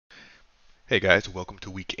Hey guys, welcome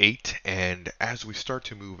to week 8. And as we start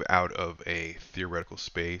to move out of a theoretical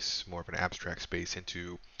space, more of an abstract space,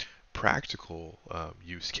 into practical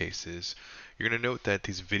use cases, you're going to note that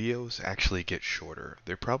these videos actually get shorter.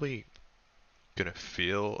 They're probably going to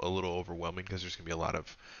feel a little overwhelming because there's going to be a lot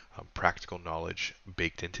of practical knowledge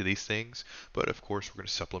baked into these things. But of course, we're going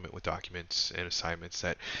to supplement with documents and assignments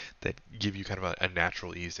that give you kind of a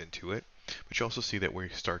natural ease into it. But you also see that we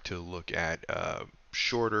start to look at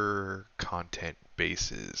shorter content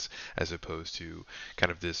bases as opposed to kind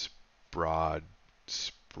of this broad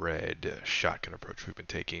spread shotgun approach we've been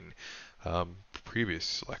taking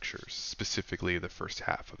previous lectures, specifically the first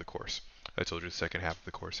half of the course. I told you the second half of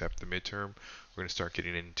the course after the midterm, we're going to start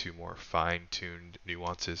getting into more fine-tuned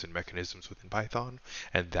nuances and mechanisms within Python,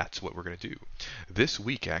 and that's what we're going to do. This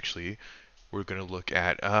week, actually, we're going to look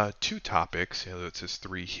at two topics. It says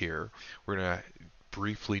three here. We're going to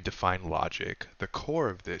briefly define logic. The core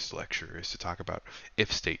of this lecture is to talk about if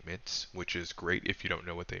statements, which is great if you don't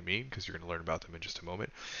know what they mean, because you're going to learn about them in just a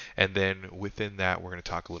moment. And then within that, we're going to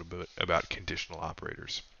talk a little bit about conditional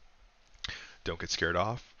operators. Don't get scared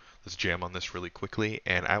off. Let's jam on this really quickly,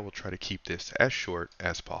 and I will try to keep this as short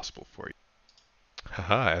as possible for you.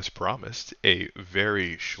 Haha, as promised, a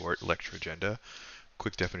very short lecture agenda.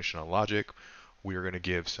 Quick definition on logic. We are going to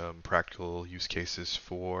give some practical use cases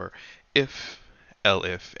for if,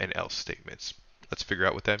 elif, and else statements. Let's figure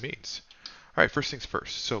out what that means. All right, first things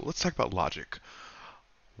first. So let's talk about logic.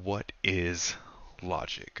 What is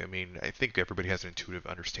logic? I mean, I think everybody has an intuitive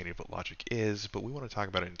understanding of what logic is, but we want to talk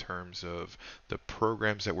about it in terms of the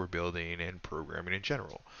programs that we're building and programming in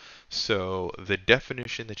general. So the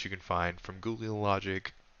definition that you can find from Googling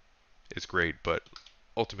logic is great, but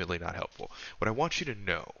ultimately not helpful. What I want you to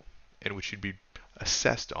know, and what should be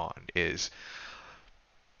assessed on, is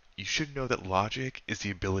you should know that logic is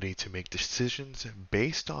the ability to make decisions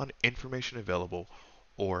based on information available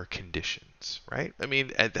or conditions, right? I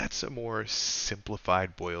mean, that's a more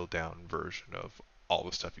simplified, boiled down version of all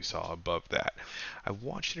the stuff you saw above that. I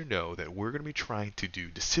want you to know that we're going to be trying to do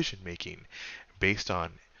decision making based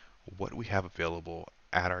on what we have available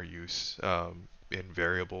at our use in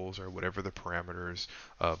variables or whatever the parameters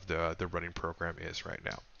of the running program is right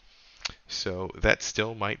now. So that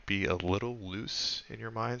still might be a little loose in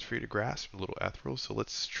your minds for you to grasp, a little ethereal. So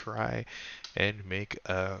let's try and make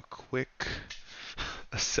a quick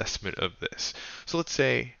assessment of this. So let's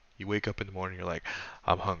say you wake up in the morning, you're like,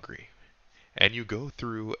 I'm hungry. And you go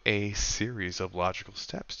through a series of logical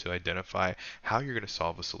steps to identify how you're going to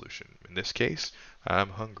solve a solution. In this case, I'm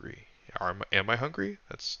hungry. Am I hungry?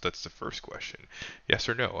 That's the first question. Yes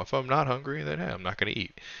or no. If I'm not hungry, then hey, I'm not going to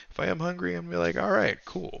eat. If I am hungry, I'm going to be like, all right,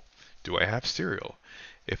 cool. Do I have cereal?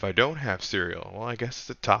 If I don't have cereal, well, I guess it's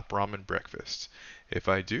the top ramen breakfast. If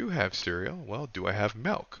I do have cereal, well, do I have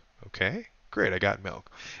milk? Okay, great, I got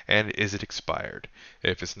milk. And is it expired?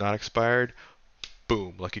 If it's not expired,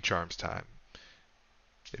 boom, Lucky Charms time.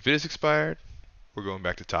 If it is expired, we're going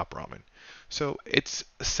back to top ramen. So it's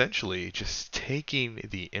essentially just taking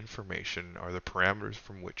the information or the parameters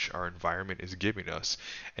from which our environment is giving us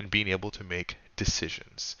and being able to make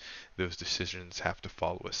decisions. Those decisions have to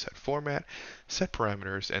follow a set format, set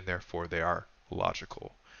parameters, and therefore they are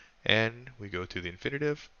logical. And we go to the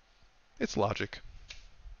infinitive. It's logic.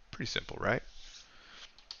 Pretty simple, right?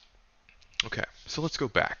 Okay, so let's go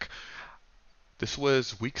back. This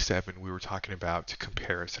was week 7. We were talking about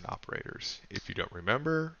comparison operators. If you don't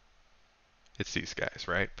remember, it's these guys,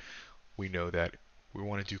 right? We know that we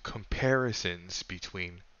want to do comparisons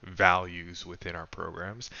between values within our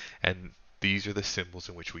programs, and these are the symbols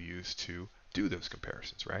in which we use to do those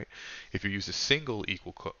comparisons, right? If you use a single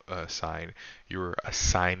equal sign, you're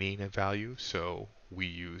assigning a value, so we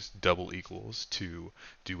use double equals to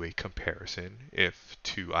do a comparison if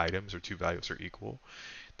two items or two values are equal.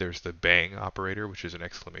 There's the bang operator, which is an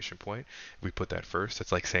exclamation point. If we put that first,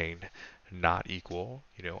 that's like saying not equal,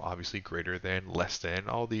 obviously greater than, less than,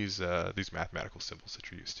 all these mathematical symbols that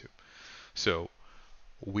you're used to. So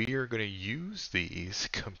we are going to use these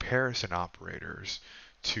comparison operators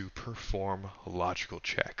to perform logical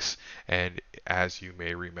checks. And as you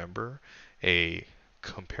may remember, a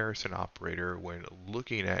comparison operator, when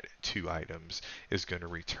looking at two items, is going to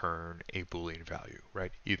return a Boolean value,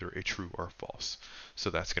 right? Either a true or false. So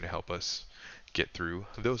that's going to help us get through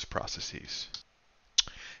those processes.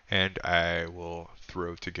 And I will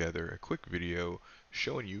throw together a quick video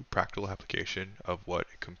showing you practical application of what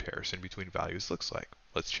a comparison between values looks like.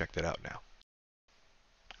 Let's check that out now.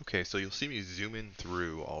 Okay, so you'll see me zooming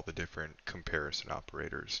through all the different comparison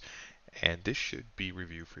operators, and this should be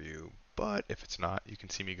review for you, but if it's not, you can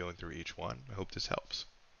see me going through each one. I hope this helps.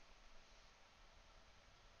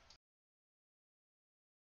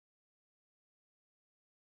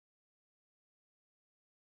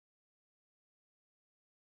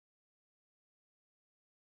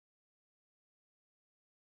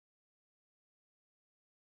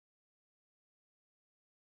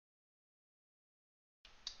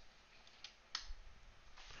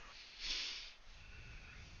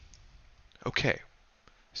 Okay,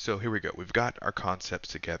 so here we go. We've got our concepts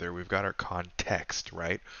together. We've got our context,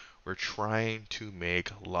 right? We're trying to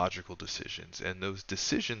make logical decisions, and those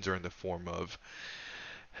decisions are in the form of,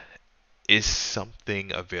 is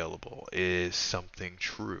something available? Is something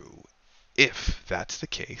true? If that's the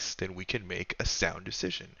case, then we can make a sound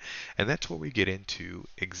decision. And that's where we get into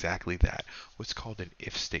exactly that, what's called an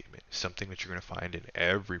if statement, something that you're going to find in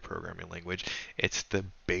every programming language. It's the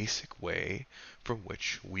basic way from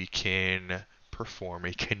which we can perform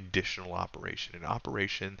a conditional operation, an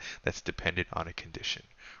operation that's dependent on a condition,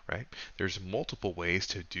 right? There's multiple ways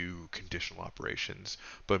to do conditional operations,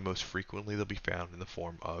 but most frequently they'll be found in the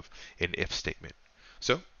form of an if statement.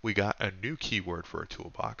 So we got a new keyword for our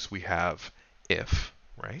toolbox. We have if,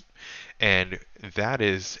 right? And that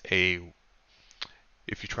is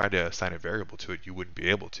if you try to assign a variable to it, you wouldn't be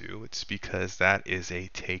able to. It's because that is a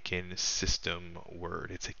taken system word.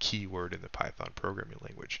 It's a keyword in the Python programming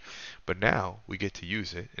language. But now we get to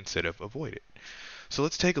use it instead of avoid it. So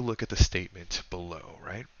let's take a look at the statement below,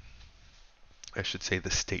 right? I should say the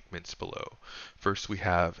statements below. First we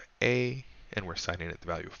have A, and we're assigning it the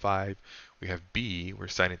value of 5. We have B, we're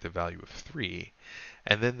assigning it the value of 3.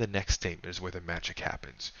 And then the next statement is where the magic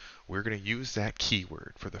happens. We're going to use that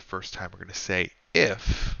keyword for the first time. We're going to say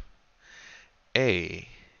if A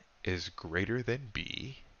is greater than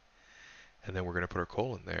B, and then we're going to put our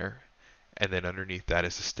colon there, and then underneath that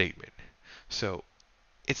is a statement. So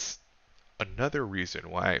it's another reason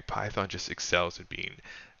why Python just excels at being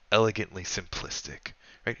elegantly simplistic,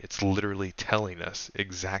 right? It's literally telling us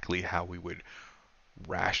exactly how we would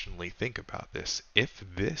rationally think about this. If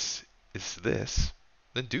this is this,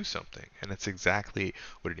 then do something. And that's exactly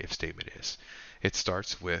what an if statement is. It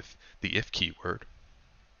starts with the if keyword,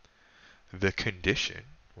 the condition,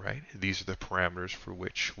 right? These are the parameters for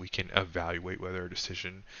which we can evaluate whether a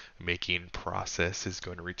decision making process is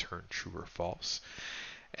going to return true or false.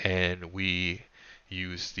 And we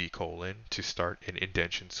use the colon to start an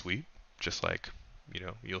indentation sweep, just like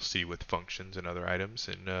you'll see with functions and other items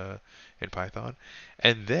in Python.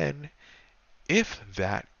 And then if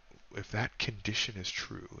that condition is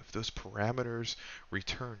true, if those parameters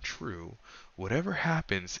return true, whatever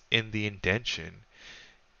happens in the indentation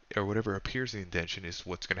or whatever appears in the indentation is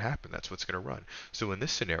what's going to happen. That's what's going to run. So in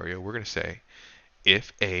this scenario, we're going to say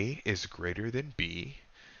if A is greater than B,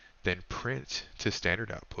 then print to standard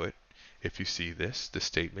output. If you see this, the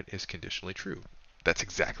statement is conditionally true. That's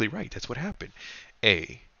exactly right. That's what happened.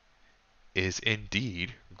 A is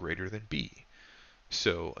indeed greater than B.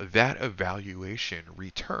 So that evaluation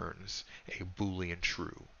returns a Boolean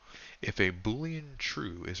true. If a Boolean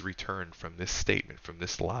true is returned from this statement, from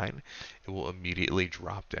this line, it will immediately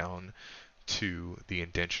drop down to the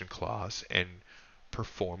indentation clause and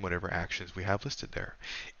perform whatever actions we have listed there.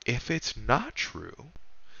 If it's not true,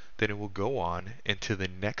 then it will go on into the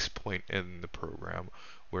next point in the program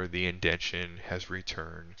where the indentation has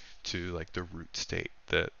returned to like the root state,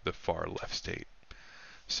 the far left state.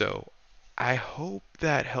 So I hope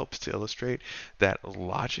that helps to illustrate that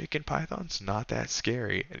logic in Python's not that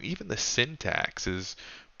scary, and even the syntax is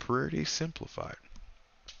pretty simplified.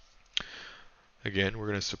 Again, we're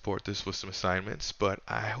going to support this with some assignments, but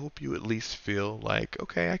I hope you at least feel like,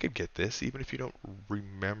 okay, I could get this, even if you don't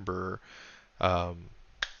remember um,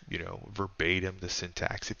 verbatim the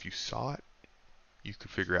syntax. If you saw it, you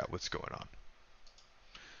could figure out what's going on.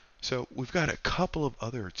 So we've got a couple of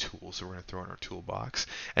other tools that we're going to throw in our toolbox,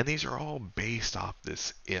 and these are all based off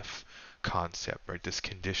this if concept, right? This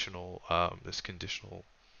conditional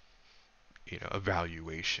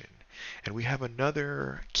evaluation. And we have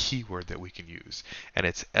another keyword that we can use, and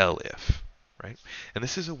it's elif, right? And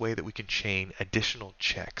this is a way that we can chain additional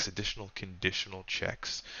checks, additional conditional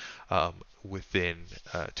checks within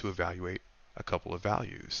to evaluate a couple of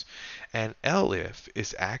values. And elif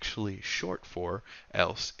is actually short for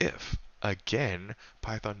else if. Again,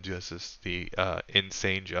 Python does us the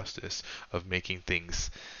insane justice of making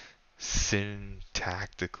things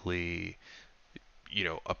syntactically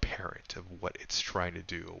apparent of what it's trying to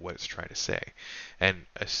do, what it's trying to say. And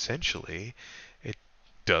essentially, it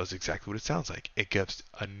does exactly what it sounds like. It gives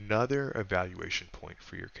another evaluation point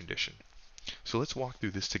for your condition. So let's walk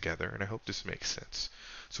through this together, and I hope this makes sense.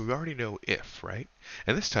 So we already know if, right?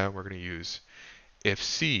 And this time we're going to use if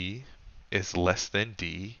C is less than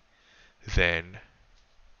D, then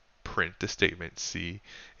print the statement C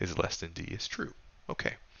is less than D is true.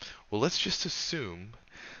 Okay, well let's just assume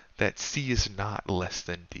that C is not less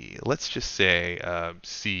than D. Let's just say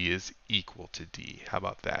C is equal to D. How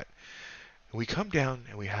about that? And we come down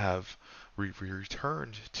and we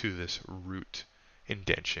returned to this root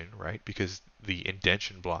indentation, right? Because the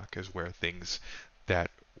indentation block is where things that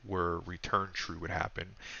where return true would happen.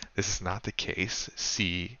 This is not the case.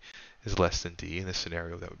 C is less than D. In this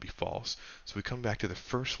scenario, that would be false. So we come back to the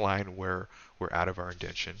first line where we're out of our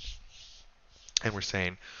indentation, and we're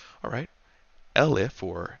saying, all right, elif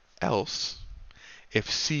or else, if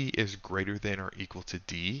C is greater than or equal to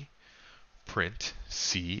D, print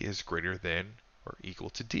C is greater than or equal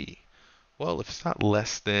to D. Well, if it's not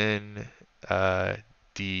less than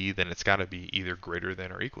D, then it's got to be either greater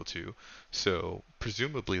than or equal to. So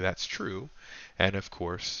presumably that's true. And of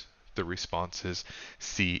course, the response is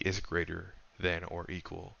C is greater than or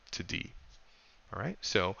equal to D. All right,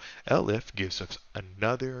 so elif gives us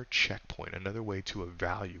another checkpoint, another way to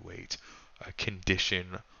evaluate a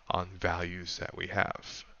condition on values that we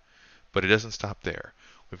have. But it doesn't stop there.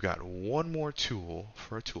 We've got one more tool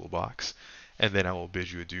for a toolbox, and then I will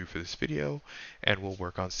bid you adieu for this video, and we'll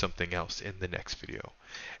work on something else in the next video.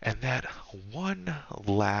 And that one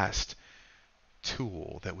last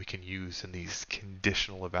tool that we can use in these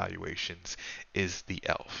conditional evaluations is the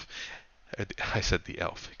ELF. I said the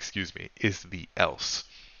ELF, excuse me, is the else.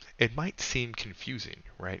 It might seem confusing,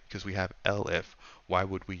 right? Because we have elif. Why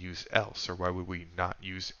would we use else, or why would we not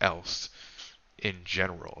use else in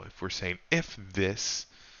general? If we're saying if this,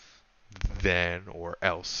 then, or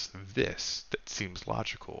else this, that seems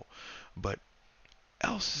logical. But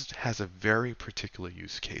else has a very particular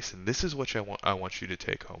use case, and this is what I want you to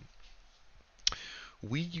take home.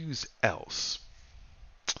 We use else,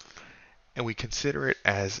 and we consider it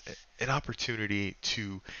as an opportunity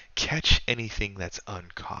to catch anything that's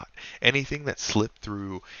uncaught, anything that slipped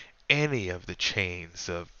through any of the chains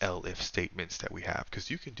of elif statements that we have, because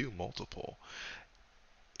you can do multiple.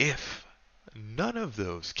 If none of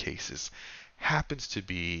those cases happens to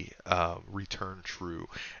be return true,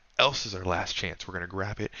 else is our last chance. We're going to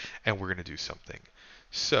grab it and we're going to do something.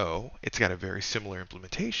 So it's got a very similar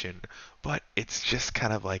implementation, but it's just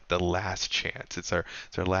kind of like the last chance. It's our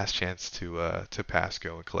last chance to pass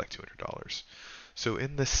go and collect $200. So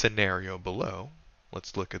in the scenario below,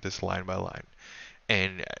 let's look at this line by line.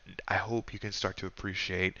 And I hope you can start to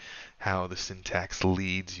appreciate how the syntax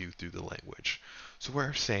leads you through the language. So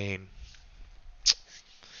we're saying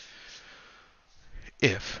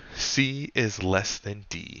if C is less than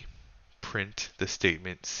D, print the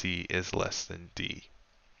statement C is less than D.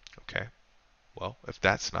 Okay, well, if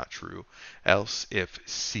that's not true, else if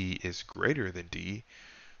C is greater than D,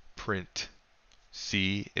 print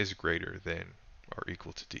C is greater than or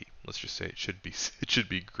equal to D. Let's just say it should be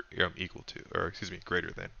equal to, or excuse me,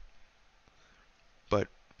 greater than. But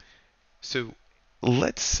so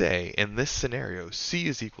let's say in this scenario, C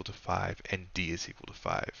is equal to 5 and D is equal to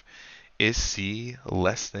 5. Is C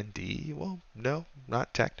less than D? Well, no,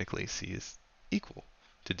 not technically. C is equal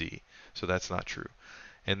to D, so that's not true.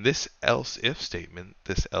 And this else if statement,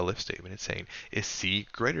 this elif statement, it's saying, is C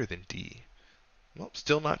greater than D? Well,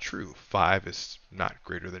 still not true. 5 is not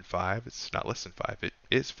greater than 5. It's not less than 5. It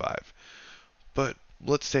is 5. But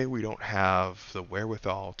let's say we don't have the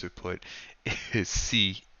wherewithal to put is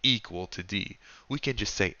C equal to D. We can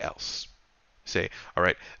just say else. Say, all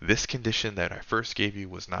right, this condition that I first gave you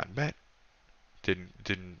was not met.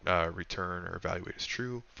 Didn't return or evaluate as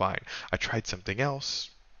true. Fine. I tried something else.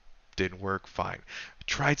 Didn't work. Fine. I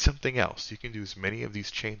tried something else. You can do as many of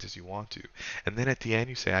these chains as you want to. And then at the end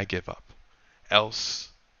you say, I give up. Else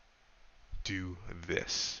do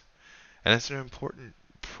this. And that's an important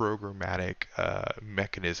programmatic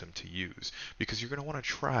mechanism to use, because you're going to want to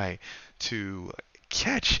try to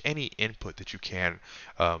catch any input that you can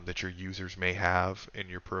that your users may have in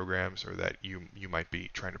your programs, or that you might be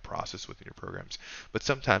trying to process within your programs. But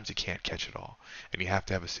sometimes you can't catch it all, and you have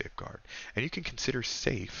to have a safeguard. And you can consider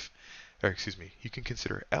you can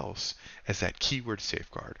consider else as that keyword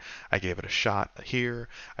safeguard. I gave it a shot here,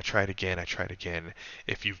 I tried again.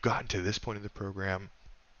 If you've gotten to this point in the program,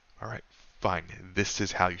 all right, fine, this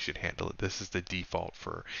is how you should handle it. This is the default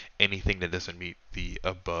for anything that doesn't meet the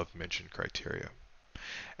above mentioned criteria.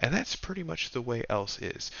 And that's pretty much the way else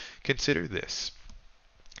is. Consider this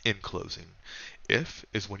in closing. If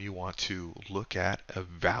is when you want to look at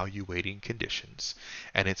evaluating conditions,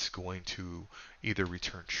 and it's going to either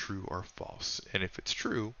return true or false. And if it's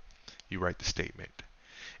true, you write the statement.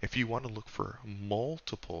 If you want to look for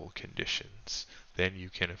multiple conditions, then you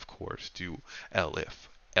can of course do elif,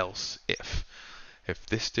 else if. If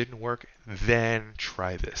this didn't work, then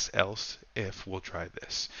try this. Else if we'll try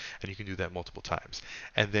this. And you can do that multiple times.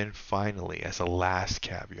 And then finally, as a last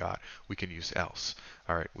caveat, we can use else.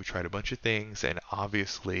 All right, we tried a bunch of things, and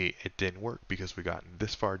obviously it didn't work because we got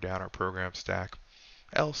this far down our program stack.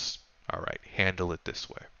 Else, all right, handle it this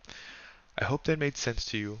way. I hope that made sense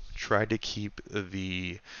to you. Try to keep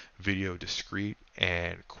the video discreet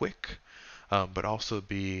and quick, but also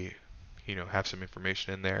have some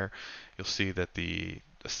information in there. You'll see that the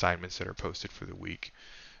assignments that are posted for the week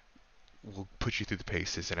will put you through the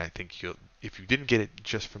paces, and I think if you didn't get it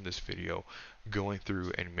just from this video, going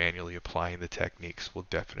through and manually applying the techniques will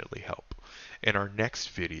definitely help. In our next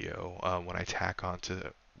video, when I tack on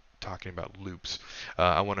to talking about loops,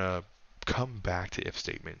 I want to come back to if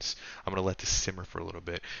statements. I'm going to let this simmer for a little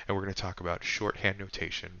bit, and we're going to talk about shorthand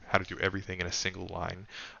notation, how to do everything in a single line.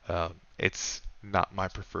 It's not my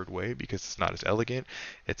preferred way because it's not as elegant.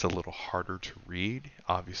 It's a little harder to read.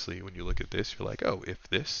 Obviously, when you look at this, you're like, oh, if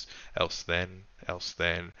this, else then,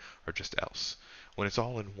 or just else. When it's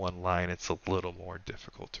all in one line, it's a little more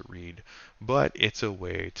difficult to read, but it's a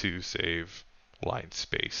way to save line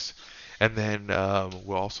space. And then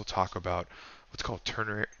we'll also talk about what's called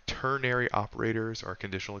ternary operators or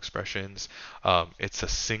conditional expressions. It's a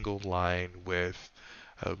single line with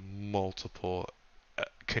multiple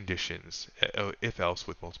conditions, if else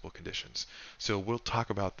with multiple conditions. So we'll talk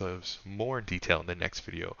about those more in detail in the next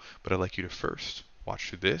video, but I'd like you to first watch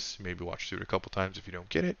through this, maybe watch through it a couple times if you don't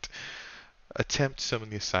get it, attempt some of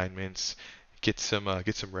the assignments, get some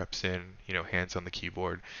reps in, hands on the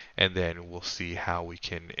keyboard, and then we'll see how we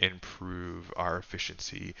can improve our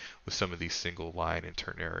efficiency with some of these single line and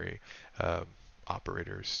ternary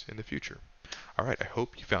operators in the future. All right, I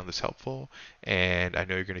hope you found this helpful, and I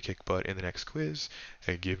know you're going to kick butt in the next quiz.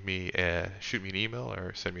 Shoot me an email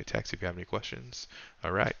or send me a text if you have any questions.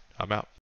 All right, I'm out.